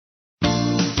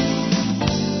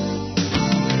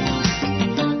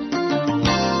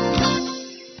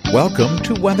Welcome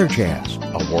to Weather Jazz,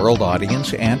 a world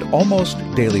audience and almost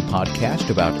daily podcast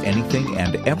about anything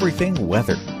and everything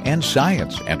weather and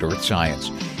science and earth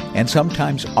science, and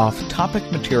sometimes off-topic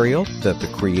material that the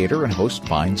creator and host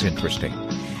finds interesting.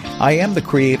 I am the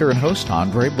creator and host,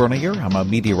 Andre Bernier. I'm a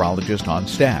meteorologist on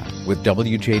staff with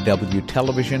WJW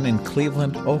Television in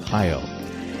Cleveland, Ohio.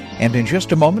 And in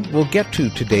just a moment, we'll get to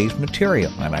today's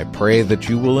material, and I pray that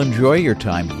you will enjoy your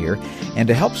time here and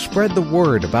to help spread the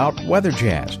word about Weather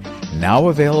Jazz, now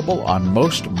available on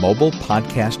most mobile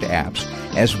podcast apps,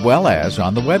 as well as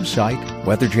on the website,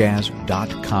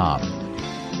 weatherjazz.com.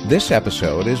 This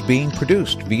episode is being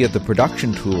produced via the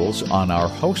production tools on our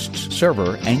host's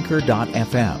server,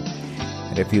 Anchor.fm.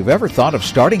 And if you've ever thought of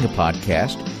starting a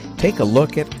podcast, take a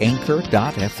look at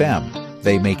Anchor.fm.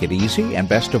 They make it easy, and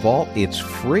best of all, it's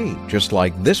free, just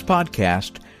like this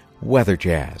podcast, Weather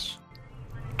Jazz.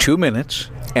 2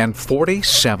 minutes and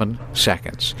 47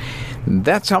 seconds.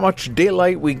 That's how much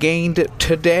daylight we gained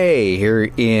today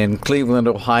here in Cleveland,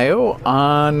 Ohio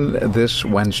on this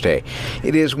Wednesday.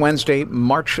 It is Wednesday,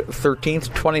 March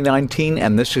 13th, 2019,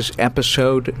 and this is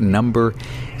episode number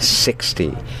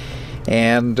 60.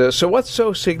 And so what's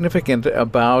so significant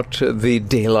about the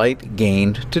daylight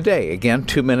gained today? Again,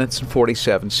 2 minutes and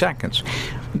 47 seconds.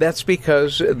 That's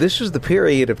because this is the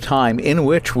period of time in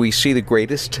which we see the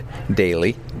greatest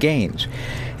daily gains.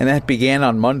 And that began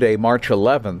on Monday, March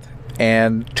 11th.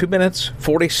 And 2 minutes,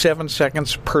 47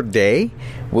 seconds per day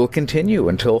will continue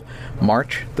until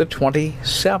March the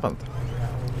 27th.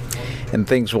 And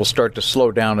things will start to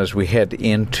slow down as we head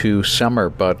into summer,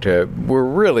 but we're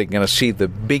really going to see the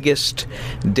biggest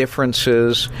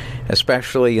differences,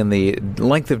 especially in the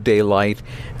length of daylight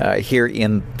here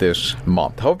in this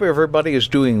month. Hope everybody is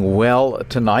doing well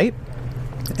tonight.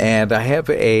 And I have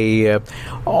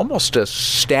almost a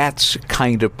stats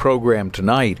kind of program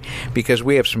tonight because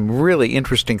we have some really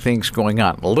interesting things going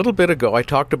on. A little bit ago, I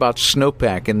talked about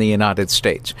snowpack in the United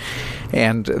States,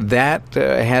 and that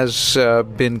has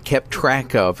been kept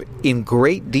track of in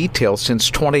great detail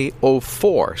since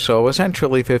 2004, so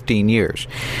essentially 15 years.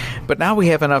 But now we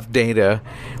have enough data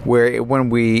where when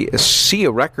we see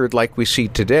a record like we see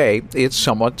today, it's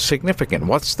somewhat significant.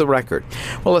 What's the record?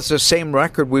 Well, it's the same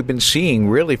record we've been seeing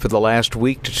really for the last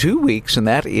week to 2 weeks, and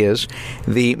that is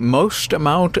the most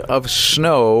amount of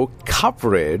snow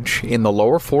coverage in the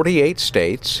lower 48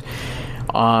 states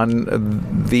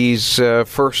on these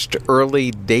first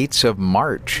early dates of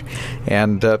March.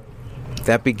 And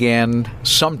that began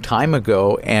some time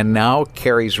ago and now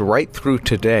carries right through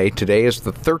today. Today is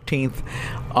the 13th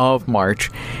of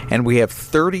March, and we have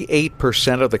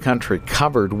 38% of the country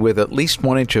covered with at least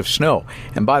 1 inch of snow.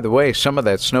 And by the way, some of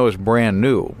that snow is brand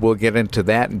new. We'll get into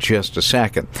that in just a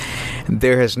second.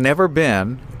 There has never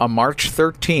been a March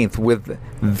 13th with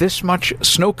this much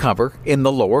snow cover in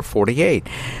the lower 48.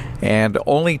 And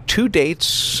only 2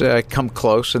 dates come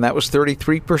close, and that was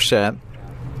 33%.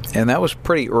 And that was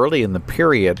pretty early in the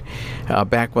period,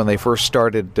 back when they first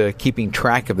started keeping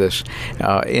track of this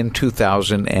in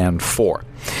 2004.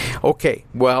 Okay,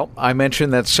 well, I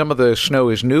mentioned that some of the snow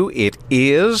is new. It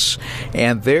is,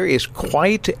 and there is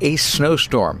quite a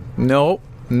snowstorm. No,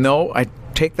 I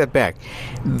take that back.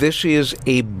 This is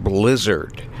a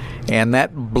blizzard. And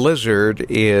that blizzard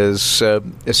is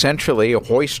essentially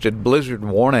hoisted blizzard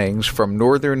warnings from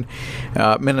northern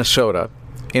Minnesota,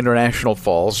 International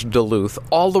Falls, Duluth,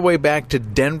 all the way back to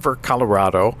Denver,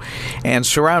 Colorado. And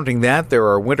surrounding that, there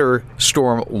are winter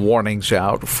storm warnings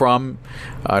out from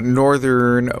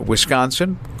northern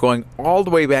Wisconsin, going all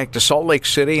the way back to Salt Lake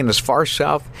City and as far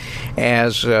south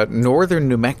as northern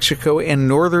New Mexico and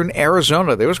northern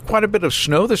Arizona. There was quite a bit of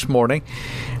snow this morning.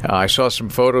 I saw some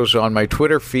photos on my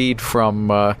Twitter feed from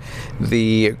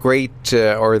the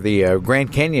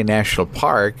Grand Canyon National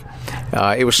Park.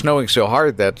 It was snowing so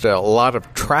hard that a lot of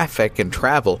traffic and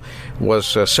travel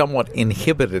was somewhat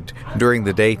inhibited during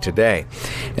the day today.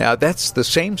 Now, that's the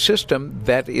same system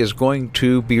that is going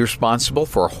to be responsible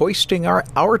for hoisting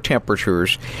our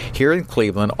temperatures here in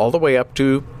Cleveland all the way up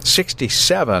to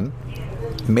 67,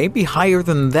 maybe higher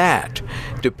than that,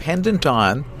 dependent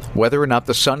on whether or not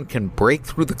the sun can break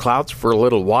through the clouds for a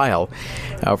little while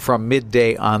from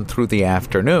midday on through the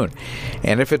afternoon.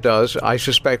 And if it does, I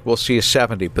suspect we'll see a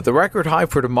 70. But the record high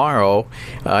for tomorrow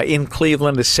in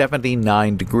Cleveland is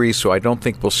 79 degrees, so I don't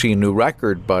think we'll see a new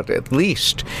record, but at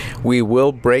least we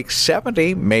will break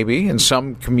 70, maybe, in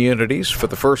some communities for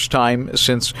the first time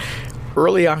since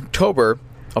early October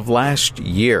of last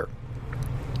year.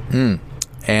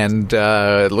 And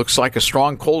it looks like a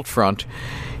strong cold front.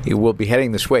 It will be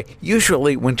heading this way.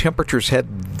 Usually when temperatures head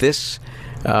this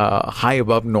high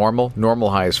above normal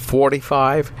high is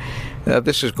 45,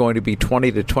 this is going to be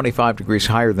 20 to 25 degrees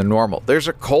higher than normal. There's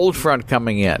a cold front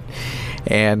coming in,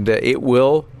 and it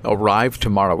will arrive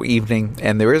tomorrow evening,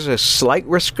 and there is a slight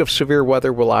risk of severe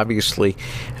weather. We'll obviously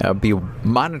be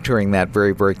monitoring that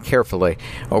very, very carefully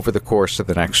over the course of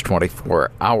the next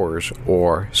 24 hours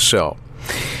or so.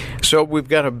 So we've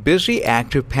got a busy,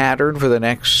 active pattern for the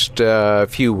next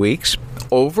few weeks.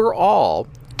 Overall,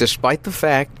 despite the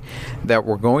fact that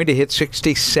we're going to hit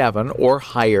 67 or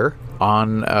higher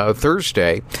on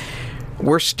Thursday,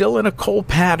 we're still in a cold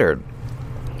pattern.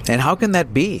 And how can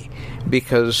that be?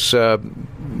 Because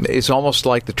it's almost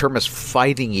like the term is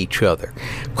fighting each other.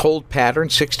 Cold pattern,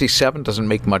 67, doesn't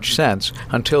make much sense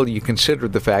until you consider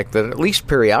the fact that at least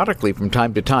periodically from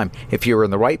time to time, if you're in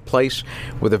the right place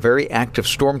with a very active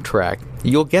storm track,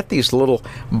 you'll get these little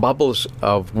bubbles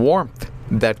of warmth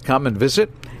that come and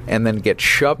visit and then get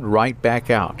shoved right back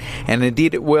out. And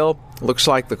indeed it will. Looks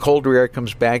like the colder air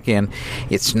comes back in.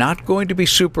 It's not going to be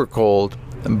super cold,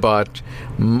 but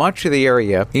much of the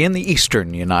area in the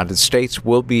eastern United States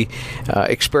will be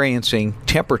experiencing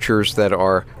temperatures that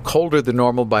are colder than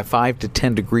normal by 5 to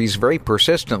 10 degrees very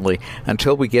persistently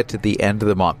until we get to the end of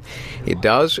the month. It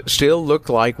does still look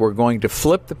like we're going to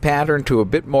flip the pattern to a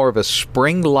bit more of a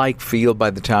spring-like feel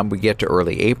by the time we get to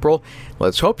early April.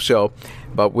 Let's hope so.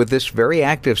 But with this very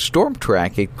active storm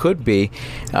track, it could be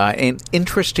an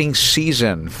interesting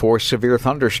season for severe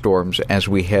thunderstorms as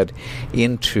we head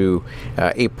into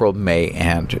April, May,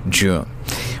 and June.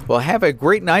 Well, have a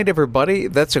great night, everybody.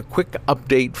 That's a quick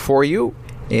update for you.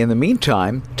 In the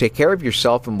meantime, take care of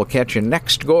yourself, and we'll catch you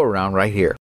next go-around right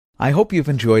here. I hope you've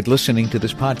enjoyed listening to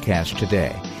this podcast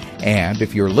today. And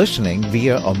if you're listening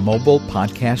via a mobile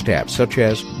podcast app such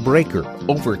as Breaker,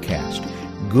 Overcast,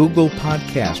 Google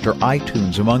Podcast, or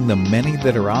iTunes, among the many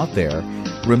that are out there,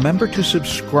 remember to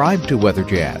subscribe to Weather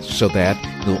Jazz so that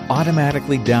you'll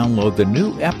automatically download the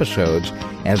new episodes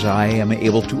as I am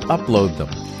able to upload them.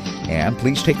 And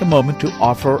please take a moment to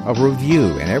offer a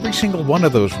review, and every single one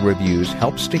of those reviews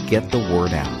helps to get the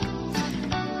word out.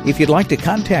 If you'd like to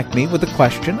contact me with a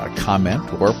question, a comment,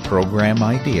 or a program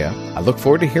idea, I look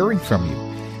forward to hearing from you.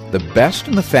 The best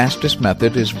and the fastest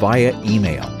method is via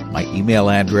email. My email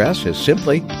address is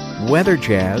simply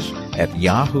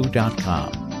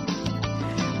weatherjazz@yahoo.com.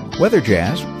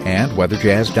 WeatherJazz and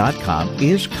weatherjazz.com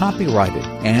is copyrighted,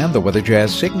 and the Weather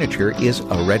Jazz signature is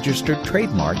a registered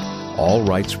trademark, all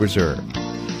rights reserved.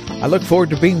 I look forward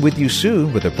to being with you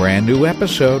soon with a brand new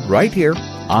episode right here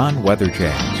on Weather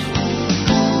Jazz.